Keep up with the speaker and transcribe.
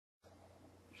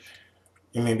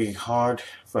It may be hard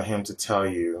for him to tell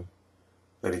you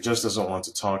that he just doesn't want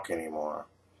to talk anymore.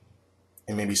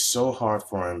 It may be so hard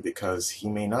for him because he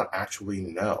may not actually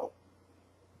know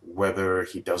whether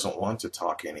he doesn't want to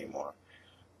talk anymore.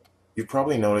 You've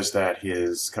probably noticed that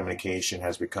his communication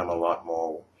has become a lot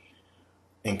more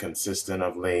inconsistent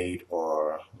of late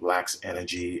or lacks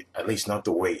energy, at least not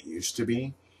the way it used to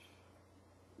be.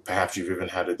 Perhaps you've even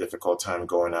had a difficult time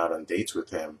going out on dates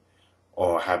with him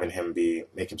or having him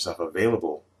make himself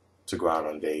available to go out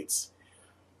on dates.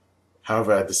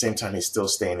 However, at the same time, he's still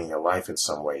staying in your life in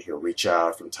some way. He'll reach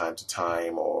out from time to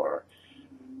time, or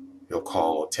he'll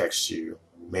call or text you,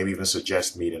 maybe even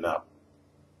suggest meeting up.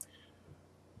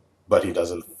 But he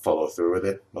doesn't follow through with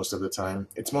it most of the time.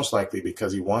 It's most likely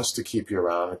because he wants to keep you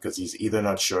around because he's either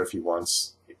not sure if he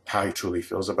wants how he truly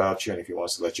feels about you and if he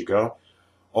wants to let you go,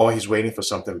 or he's waiting for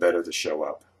something better to show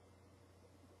up.